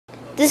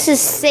This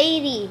is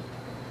Sadie.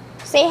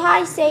 Say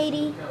hi,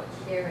 Sadie.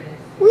 There it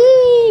is. Woo!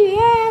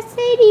 Yeah,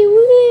 Sadie.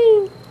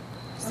 Woo!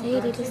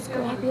 Sadie, just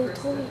grab your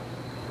toy.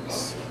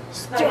 Just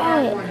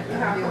throw it.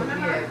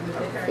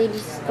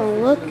 Sadie's gonna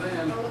look.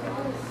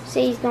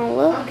 Sadie's gonna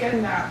look.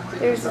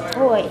 There's the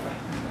toy.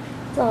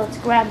 So let's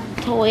grab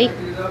the toy.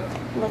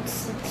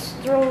 Let's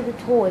throw the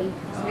toy.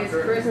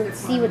 Let's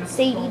see what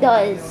Sadie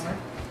does.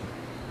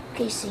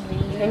 Okay,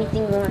 Sadie,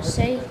 anything you want to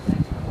say?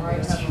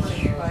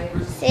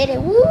 Say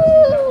it.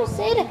 Woo!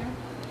 Say it.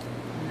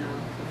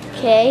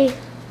 Okay.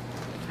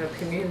 Her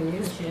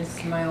communion, she just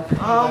smiled.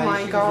 Oh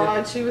my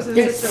God, she was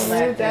in such a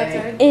mood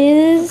that day.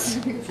 Is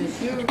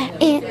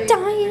at Aunt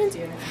Diane's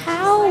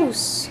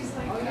house.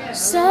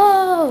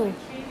 So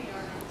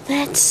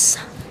let's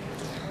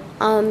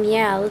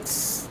yeah,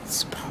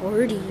 let's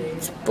party.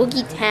 It's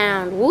Boogie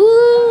Town.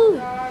 Woo!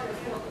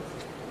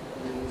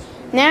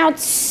 Now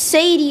it's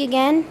Sadie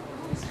again.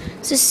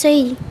 This is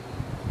Sadie.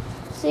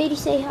 Sadie,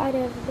 say hi to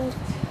everybody.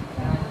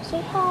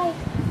 Say hi.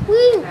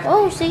 Woo!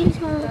 Oh, Sadie's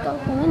gonna look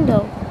out the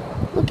window.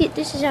 Look at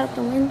this is out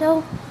the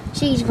window.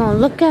 She's gonna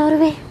look out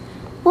of it.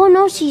 Oh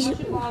no, she's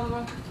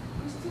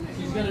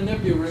gonna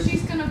nip you, Rick.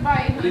 She's gonna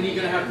bite. But then you're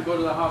gonna have to go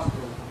to the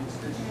hospital.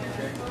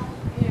 Okay?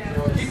 Yeah.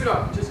 So keep it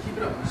up. Just keep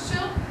it up.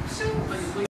 She'll